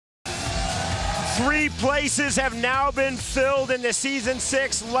3 places have now been filled in the Season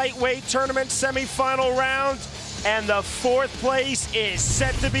 6 lightweight tournament semifinal round, and the 4th place is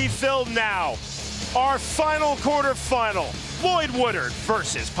set to be filled now. Our final quarterfinal, Lloyd Woodard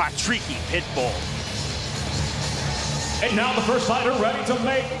versus Patricky Pitbull. And now the first fighter ready to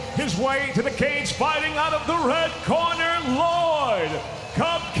make his way to the cage, fighting out of the red corner, Lloyd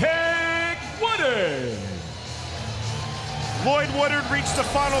Cupcake Woodard. Lloyd Woodard reached the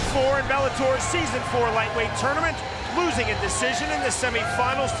Final 4 in Bellator's Season 4 lightweight tournament, losing a decision in the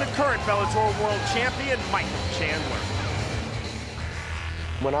semifinals to current Bellator World Champion Michael Chandler.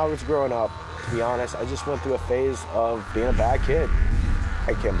 When I was growing up, to be honest, I just went through a phase of being a bad kid.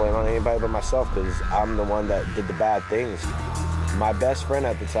 I can't blame on anybody but myself because I'm the one that did the bad things. My best friend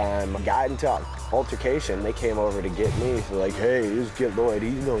at the time got into an altercation. They came over to get me. They're like, hey, just get Lloyd. He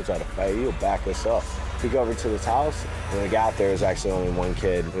knows how to fight. He'll back us up. We go over to his house. When we got there, there was actually only one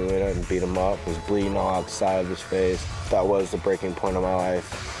kid. We went out and beat him up. He was bleeding all out the side of his face. That was the breaking point of my life.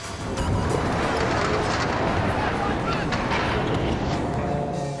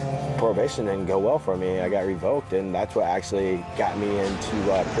 Probation didn't go well for me. I got revoked, and that's what actually got me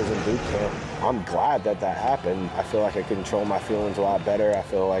into prison boot camp. I'm glad that that happened. I feel like I control my feelings a lot better. I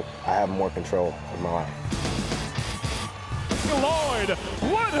feel like I have more control of my life. Lloyd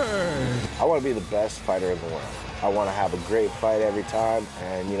Woodard. I want to be the best fighter in the world. I want to have a great fight every time,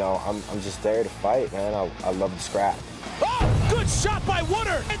 and you know, I'm just there to fight, man. I love the scrap. Oh, good shot by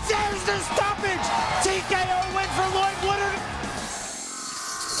Woodard! And there's the stoppage! TKO win for Lloyd Woodard!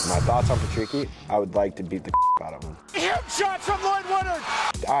 My thoughts on Patricky, I would like to beat the out of him. Huge shot from Lloyd Woodard!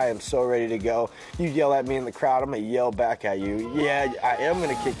 I am so ready to go. You yell at me in the crowd, I'm going to yell back at you. Yeah, I am going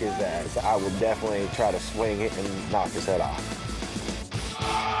to kick his ass. I will definitely try to swing it and knock his head off.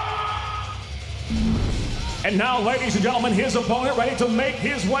 And now, ladies and gentlemen, his opponent ready to make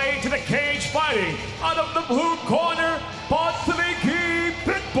his way to the cage, fighting out of the blue corner, Patricky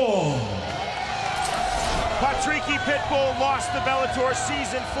Pitbull. Patricky Pitbull lost the Bellator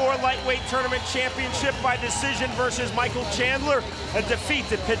Season 4 lightweight tournament championship by decision versus Michael Chandler, a defeat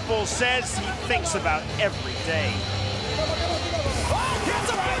that Pitbull says he thinks about every day. Oh, gets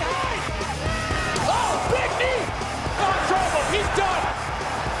a right hand! Oh, big knee! Oh, trouble, he's done!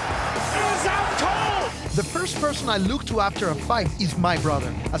 He's out cold! The first person I look to after a fight is my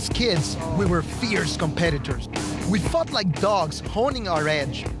brother. As kids, we were fierce competitors. We fought like dogs, honing our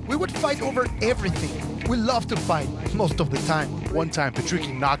edge. We would fight over everything. We loved to fight, most of the time. One time,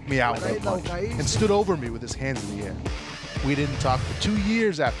 Patricky knocked me out with a punch and stood over me with his hands in the air. We didn't talk for 2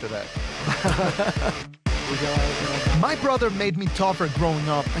 years after that. My brother made me tougher growing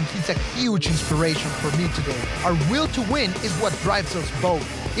up, and he's a huge inspiration for me today. Our will to win is what drives us both.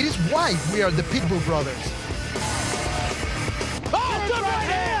 It is why we are the Pitbull brothers. Oh, good right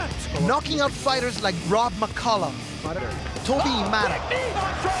hand! Knocking out fighters like Rob McCullough, Toby Imada,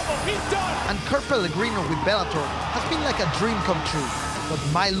 and Kurt Pellegrino with Bellator has been like a dream come true. But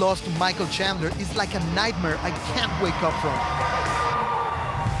my loss to Michael Chandler is like a nightmare I can't wake up from.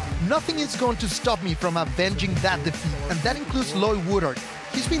 Nothing is going to stop me from avenging that defeat, and that includes Lloyd Woodard.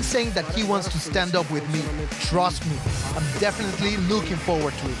 He's been saying that he wants to stand up with me. Trust me, I'm definitely looking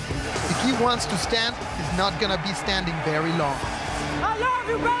forward to it. If he wants to stand, he's not gonna be standing very long. I love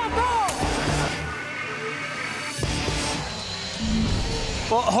you, Bellator!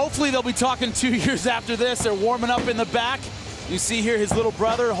 Well, hopefully they'll be talking 2 years after this. They're warming up in the back. You see here his little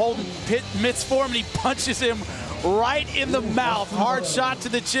brother holding pit mitts for him, and he punches him right in the mouth. Hard shot to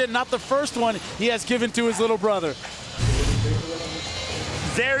the chin, not the first one he has given to his little brother.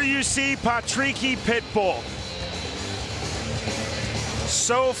 There you see Patricky Pitbull.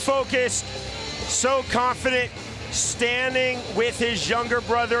 So focused, so confident, standing with his younger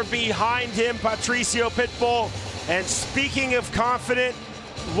brother behind him, Patricio Pitbull. And speaking of confident,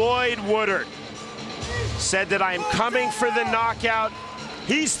 Lloyd Woodard said that I am coming for the knockout.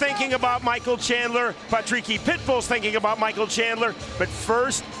 He's thinking about Michael Chandler. Patricky Pitbull's thinking about Michael Chandler. But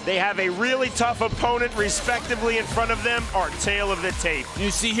first, they have a really tough opponent, respectively, in front of them, our tale of the tape. You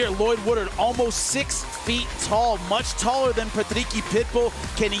see here, Lloyd Woodard, almost 6 feet tall, much taller than Patricky Pitbull.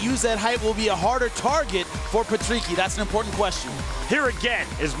 Can he use that height? Will be a harder target for Patricky. That's an important question. Here again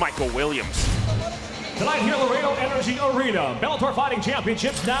is Michael Williams. Tonight here at Laredo Energy Arena, Bellator Fighting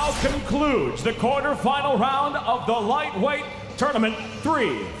Championships now concludes the quarterfinal round of the lightweight tournament.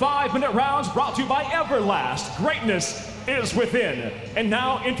 3 5-minute rounds brought to you by Everlast. Greatness is within. And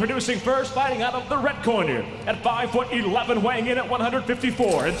now introducing first, fighting out of the red corner at 5'11", weighing in at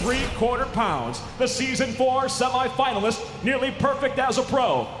 154 3/4 pounds. The Season 4 semifinalist, nearly perfect as a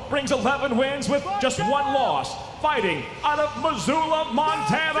pro, brings 11 wins with just 1 loss. Fighting out of Missoula,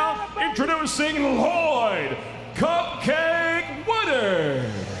 Montana, introducing introducing Lloyd Cupcake Woodard.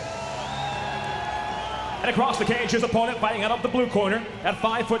 And across the cage, his opponent fighting out of the blue corner at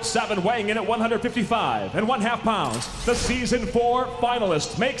 5'7", weighing in at 155½ pounds. The Season 4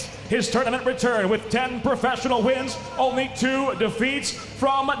 finalist makes his tournament return with 10 professional wins, only 2 defeats,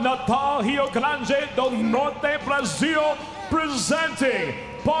 from Natal, Rio Grande do Norte, Brazil, presenting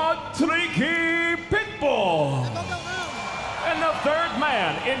Patrick Pitbull. And the third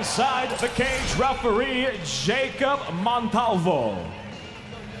man inside the cage, referee Jacob Montalvo.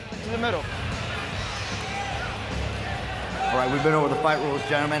 To the middle. All right, we've been over the fight rules,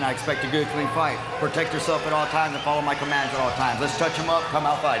 gentlemen. I expect a good, clean fight. Protect yourself at all times and follow my commands at all times. Let's touch him up, come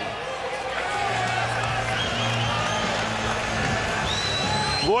out fighting.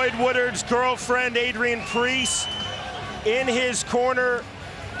 Lloyd Woodard's girlfriend, Adrian Priest, in his corner.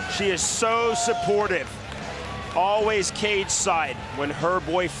 She is so supportive. Always cage side when her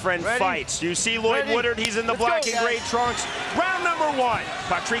boyfriend fights. You see Lloyd Woodard, he's in the black and gray trunks. Round number 1.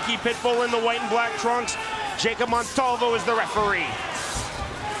 Patrick Pitbull in the white and black trunks. Jacob Montalvo is the referee.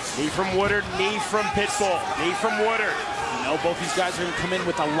 Knee from Woodard, knee from Pitbull, knee from Woodard. You know, both these guys are going to come in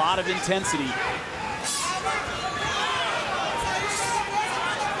with a lot of intensity.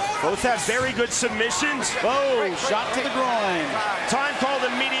 Both have very good submissions. Oh, shot to the groin. Time called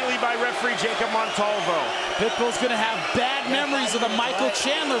immediately by referee Jacob Montalvo. Pitbull's going to have bad memories of the Michael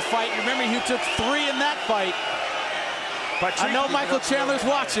Chandler fight. Remember, he took 3 in that fight. I know Michael Chandler's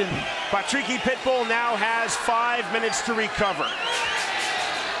watching. Patrick Pitbull now has 5 minutes to recover.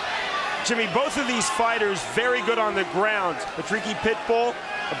 Jimmy, both of these fighters very good on the ground. Patrick Pitbull,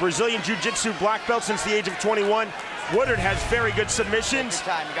 a Brazilian Jiu-Jitsu black belt since the age of 21. Woodard has very good submissions.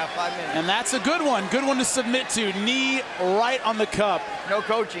 Time, you got 5 minutes. And that's a good one to submit to. Knee right on the cup. No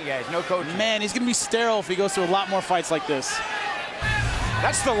coaching, guys, no coaching. Man, he's going to be sterile if he goes through a lot more fights like this.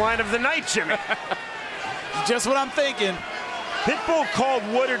 That's the line of the night, Jimmy. Just what I'm thinking. Pitbull called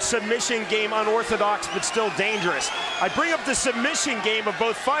Woodard's submission game unorthodox but still dangerous. I bring up the submission game of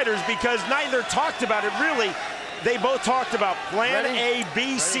both fighters because neither talked about it really. They both talked about plan A,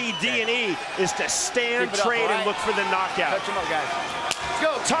 B, C, D, and E is to stand, trade, and look for the knockout. Touch him up, guys. Let's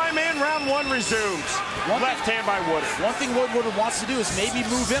go. Time in, round 1 resumes. Left hand by Woodard. One thing Lloyd Woodard wants to do is maybe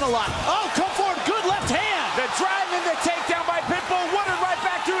move in a lot. Oh, come forward, good left hand. The drive and the takedown by Pitbull. Woodard right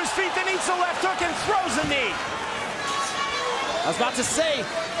back to his feet, then eats a left hook and throws a knee. I was about to say,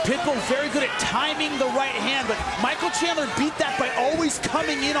 Pitbull very good at timing the right hand, but Michael Chandler beat that by always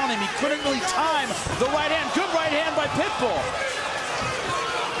coming in on him. He couldn't really time the right hand. Good right hand by Pitbull.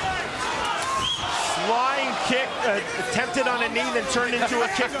 Flying kick, attempted on a knee, then turned into a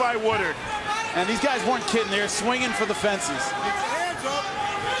kick by Woodard. And these guys weren't kidding. They're swinging for the fences.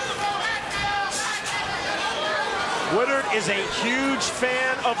 Woodard is a huge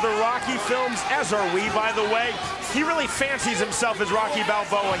fan of the Rocky films, as are we, by the way. He really fancies himself as Rocky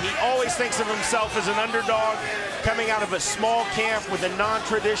Balboa. He always thinks of himself as an underdog coming out of a small camp with a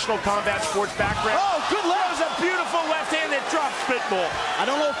non-traditional combat sports background. Oh, good left. That was a beautiful left hand that drops Pitbull. I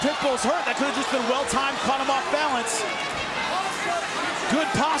don't know if Pitbull's hurt. That could have just been well-timed, caught him off balance. Good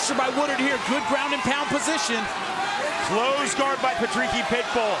posture by Woodard here. Good ground and pound position. Close guard by Patrick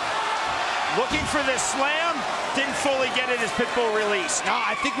Pitbull. Looking for this slam. Didn't fully get it as Pitbull released. No,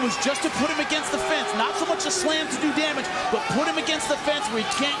 I think it was just to put him against the fence. Not so much a slam to do damage, but put him against the fence where he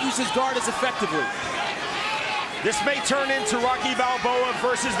can't use his guard as effectively. This may turn into Rocky Balboa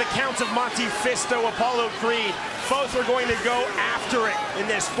versus the Counts of Monte Fisto, Apollo Creed. Both are going to go after it in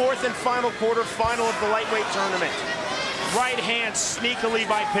this 4th and final quarterfinal of the lightweight tournament. Right hand sneakily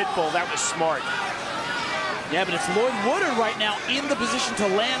by Pitbull. That was smart. Yeah, but it's Lloyd Woodard right now in the position to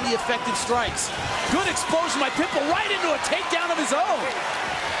land the effective strikes. Good explosion by Pitbull right into a takedown of his own.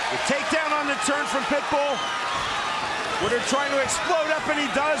 The takedown on the turn from Pitbull. Woodard trying to explode up, and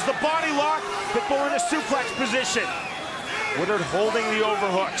he does. The body lock. Pitbull in a suplex position. Woodard holding the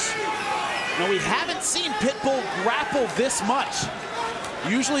overhooks. Now, we haven't seen Pitbull grapple this much.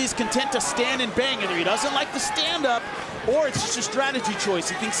 Usually he's content to stand and bang. Either he doesn't like the stand-up, or it's just a strategy choice.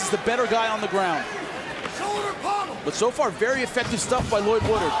 He thinks he's the better guy on the ground. But so far, very effective stuff by Lloyd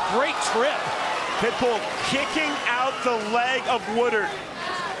Woodard. Great trip. Pitbull kicking out the leg of Woodard.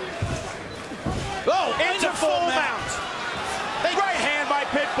 Oh, into full mount. Right hand by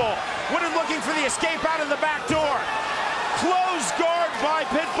Pitbull. Woodard looking for the escape out of the back door. Close guard by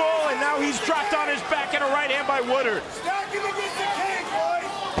Pitbull, and now he's dropped on his back, and a right hand by Woodard.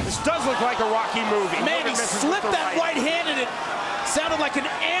 This does look like a Rocky movie. Man, he slipped that right hand, and it sounded like an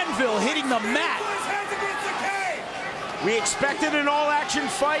anvil hitting the mat. We expected an all-action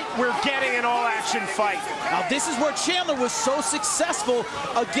fight. We're getting an all-action fight. Now, this is where Chandler was so successful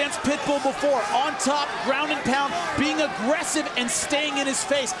against Pitbull before. On top, ground and pound, being aggressive and staying in his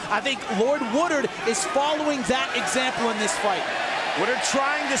face. I think Lloyd Woodard is following that example in this fight. Woodard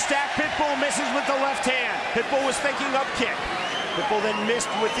trying to stack Pitbull, misses with the left hand. Pitbull was thinking up kick. Pitbull then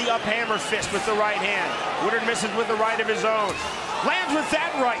missed with the up hammer fist with the right hand. Woodard misses with the right of his own. Lands with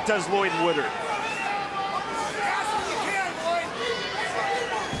that right, does Lloyd Woodard.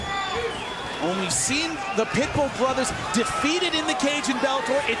 When we've seen the Pitbull brothers defeated in the cage in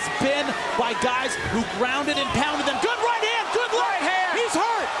Bellator, it's been by guys who grounded and pounded them. Good right hand, good left hand. He's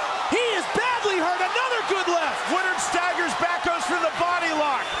hurt. He is badly hurt. Another good left. Woodard staggers back, goes for the body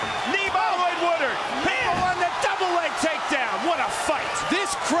lock. Knee by Lloyd Woodard. Pitbull on the double leg takedown. What a fight.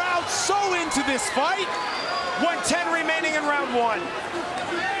 This crowd so into this fight. 1:10 remaining in round one.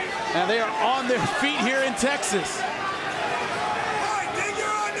 And they are on their feet here in Texas.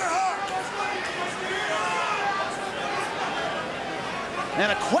 And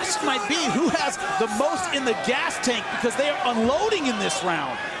a question might be who has the most in the gas tank, because they are unloading in this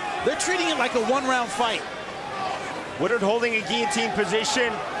round. They're treating it like a one-round fight. Woodard holding a guillotine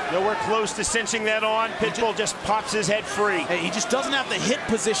position. Nowhere close to cinching that on. Pitbull just pops his head free. He just doesn't have the hit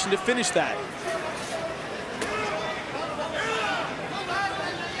position to finish that.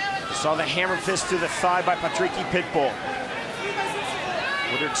 Saw the hammer fist to the thigh by Patricky Pitbull.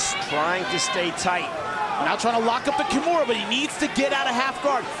 Woodard's trying to stay tight. Now trying to lock up the Kimura, but he needs to get out of half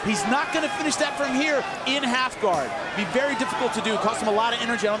guard. He's not going to finish that from here in half guard. Be very difficult to do. Cost him a lot of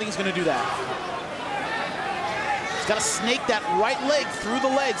energy. I don't think he's going to do that. He's got to snake that right leg through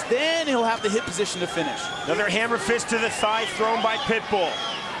the legs. Then he'll have the hip position to finish. Another hammer fist to the thigh thrown by Pitbull.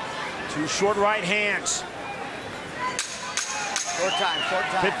 Two short right hands. Short time, short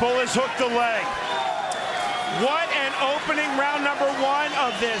time. Pitbull has hooked the leg. What an opening round number one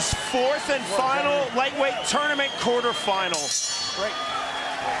of this fourth and final lightweight tournament quarterfinal. Great.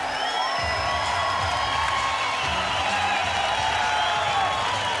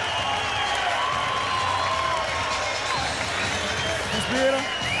 Respira.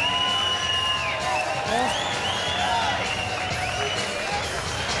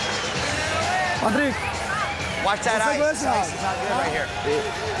 Patrick. Watch that ice. This ice is not good right here.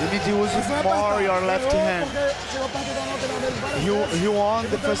 You need to use more your left hand. He won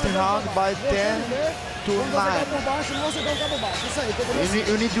the first round by 10 to 9.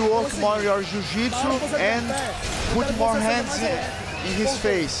 You need to work more your jiu-jitsu and put more hands in his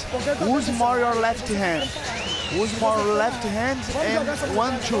face. Use more your left hand. Use more left hand and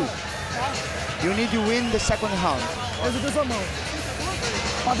 1-2. You need to win the second round.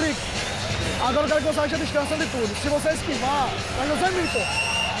 Patrick. Agora eu quero que você esteja descansando de tudo. Se você esquivar, vai no Zemito.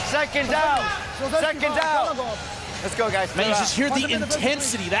 Second down. Second down. Let's go, guys. Man, you just hear the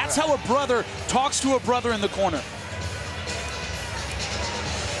intensity. That's how a brother talks to a brother in the corner.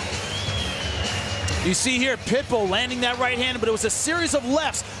 You see here Pitbull landing that right hand, but it was a series of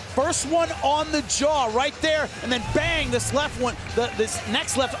lefts. First one on the jaw right there, and then bang, this left one, this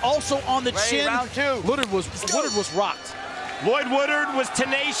next left also on the chin. Round two. Woodard was rocked. Lloyd Woodard was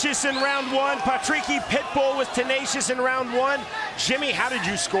tenacious in round one. Patricky Pitbull was tenacious in round one. Jimmy, how did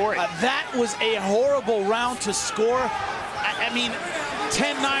you score it? That was a horrible round to score. I mean,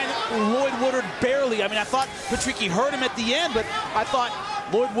 10-9, Lloyd Woodard barely. I mean, I thought Patricky hurt him at the end, but I thought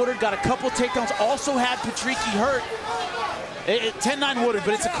Lloyd Woodard got a couple takedowns, also had Patricky hurt. 10-9 Woodard,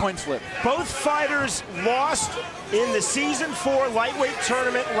 but it's a coin flip. Both fighters lost in the Season 4 lightweight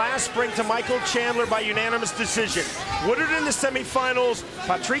tournament last spring to Michael Chandler by unanimous decision. Woodard in the semifinals,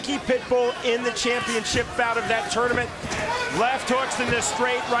 Patricky Pitbull in the championship bout of that tournament. Left hooks in the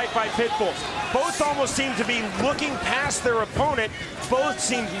straight right by Pitbull. Both almost seemed to be looking past their opponent. Both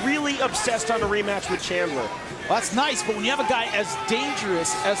seemed really obsessed on a rematch with Chandler. Well, that's nice, but when you have a guy as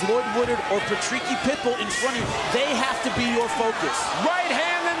dangerous as Lloyd Woodard or Patricky Pitbull in front of you, they have to be your focus. Right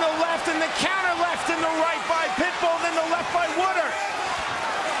hand in the left and the counter left in the right by Pitbull, then the left by Woodard.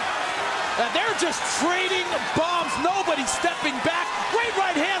 They're just trading bombs. Nobody stepping back. Great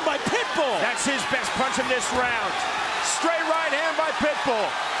right hand by Pitbull. That's his best punch of this round. Straight right hand by Pitbull.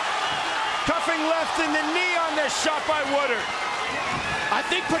 Cuffing left in the knee on this shot by Woodard. I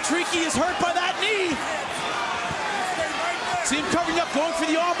think Patricky is hurt by that knee. See him covering up, going for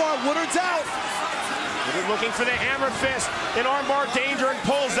the armbar. Woodard's out. Woodard looking for the hammer fist. An armbar danger and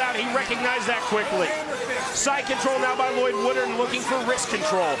pulls out. He recognized that quickly. Side control now by Lloyd Woodard and looking for wrist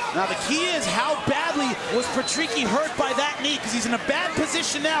control. Now the key is how badly was Patricky hurt by that knee, because he's in a bad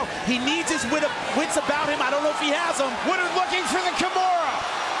position now. He needs his wits about him. I don't know if he has them. Woodard looking for the Kimura.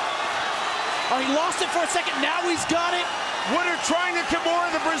 Oh, he lost it for a second. Now he's got it. Woodard trying to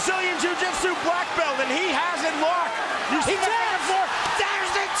Kimura, the Brazilian Jiu-Jitsu black belt, and he has it locked. You see there's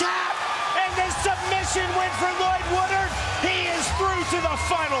the tap, and the submission win for Lloyd Woodard. He is through to the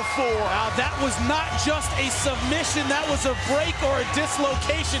final four. Now, that was not just a submission. That was a break or a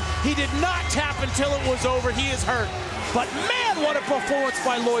dislocation. He did not tap until it was over. He is hurt. But man, what a performance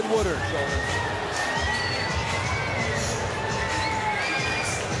by Lloyd Woodard.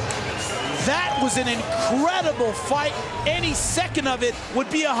 That was an incredible fight. Any second of it would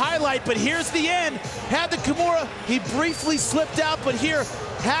be a highlight, but here's the end. Had the Kimura, he briefly slipped out, but here,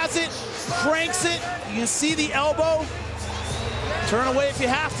 has it, cranks it. You can see the elbow. Turn away if you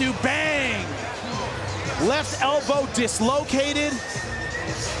have to, bang! Left elbow dislocated.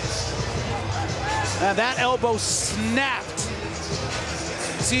 And that elbow snapped.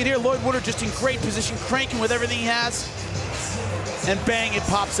 See it here, Lloyd Woodard just in great position, cranking with everything he has. And bang, it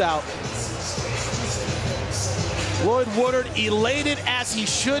pops out. Lloyd Woodard elated as he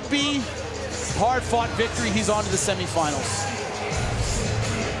should be. Hard-fought victory, he's on to the semifinals.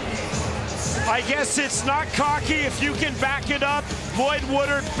 I guess it's not cocky if you can back it up. Lloyd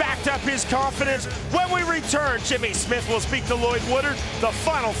Woodard backed up his confidence. When we return, Jimmy Smith will speak to Lloyd Woodard. The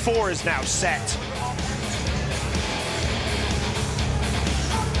final four is now set.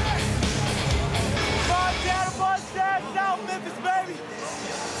 South Memphis, baby.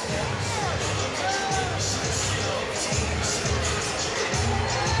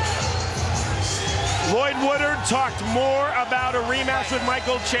 Lloyd Woodard talked more about a rematch with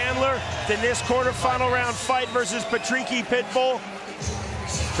Michael Chandler than this quarterfinal round fight versus Patricky Pitbull.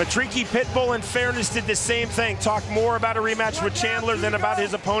 Patricky Pitbull, in fairness, did the same thing. Talked more about a rematch with Chandler than about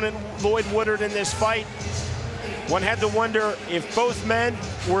his opponent, Lloyd Woodard, in this fight. One had to wonder if both men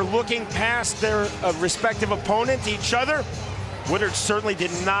were looking past their respective opponent, each other. Woodard certainly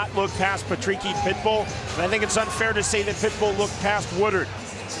did not look past Patricky Pitbull, and I think it's unfair to say that Pitbull looked past Woodard.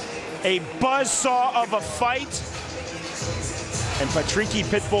 A buzzsaw of a fight, and Patricky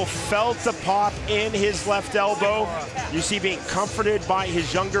Pitbull felt the pop in his left elbow. You see being comforted by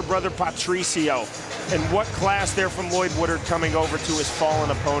his younger brother Patricio. And what class there from Lloyd Woodard coming over to his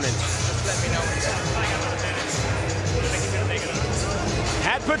fallen opponent.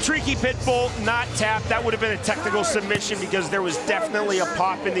 Had Patricky Pitbull not tapped, that would have been a technical submission because there was definitely a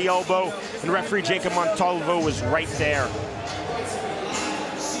pop in the elbow, and referee Jacob Montalvo was right there.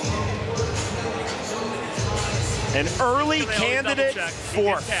 An early candidate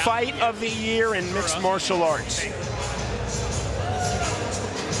for Fight of the Year in mixed martial arts.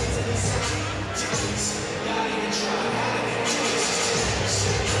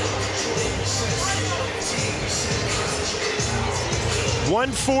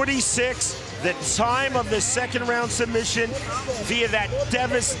 .146, the time of the second round submission via that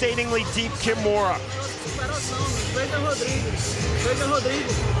devastatingly deep Kimura.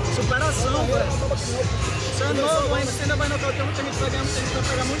 Superação, velho. Você é novo ainda, você ainda vai nocautear muita gente, vai ganhar muita gente, vai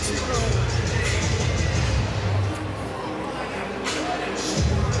pegar muito ciclão.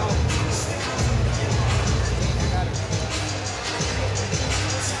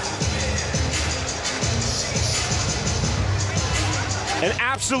 An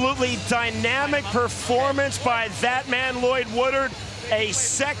absolutely dynamic performance by that man, Lloyd Woodard. A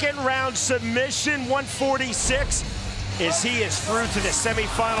second round submission, 146, as he is through to the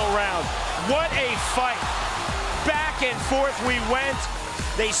semifinal round. What a fight. Back and forth we went.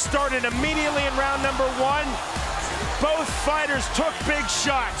 They started immediately in round number one. Both fighters took big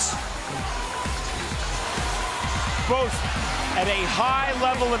shots. Both at a high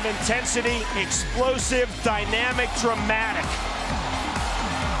level of intensity, explosive, dynamic, dramatic.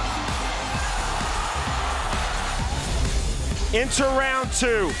 Into round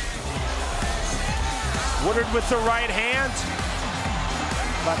two. Woodard with the right hand,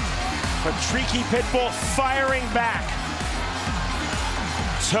 but Patricky Pitbull firing back.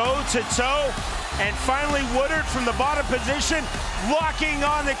 Toe to toe, and finally Woodard from the bottom position, locking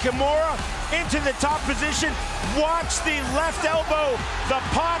on the Kimura into the top position. Watch the left elbow, the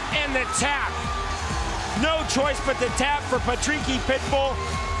pop and the tap. No choice but the tap for Patricky Pitbull.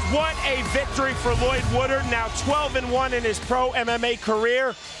 What a victory for Lloyd Woodard, now 12-1 in his pro MMA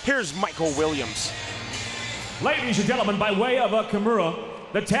career. Here's Michael Williams. Ladies and gentlemen, by way of a Kimura,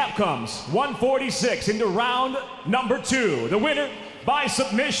 the tap comes 146 into round number two. The winner by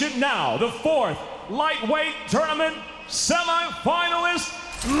submission now, the fourth lightweight tournament semifinalist,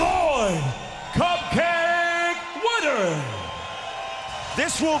 Lloyd Cupcake Woodard.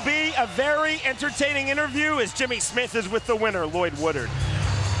 This will be a very entertaining interview as Jimmy Smith is with the winner, Lloyd Woodard.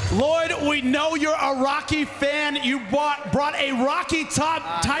 Lloyd, we know you're a Rocky fan. You brought a Rocky type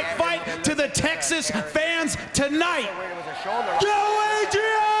fight to the Texas fans tonight. Go,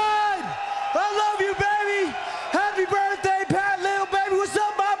 Adrian! I love you, baby! Happy birthday, Pat Little, baby! What's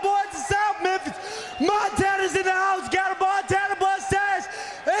up, my boys in South Memphis? Montana's in the house, got a Montana mustache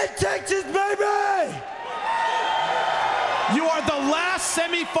in Texas, baby! You are the last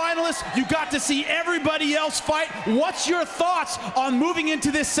semifinalist. You got to see everybody else fight. What's your thoughts on moving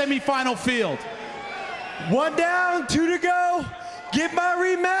into this semifinal field? 1 down, 2 to go. Get my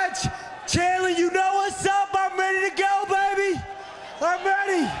rematch. Chandler, you know what's up. I'm ready to go, baby. I'm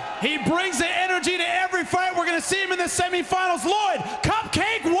ready. He brings the energy to every fight. We're going to see him in the semifinals. Lloyd, come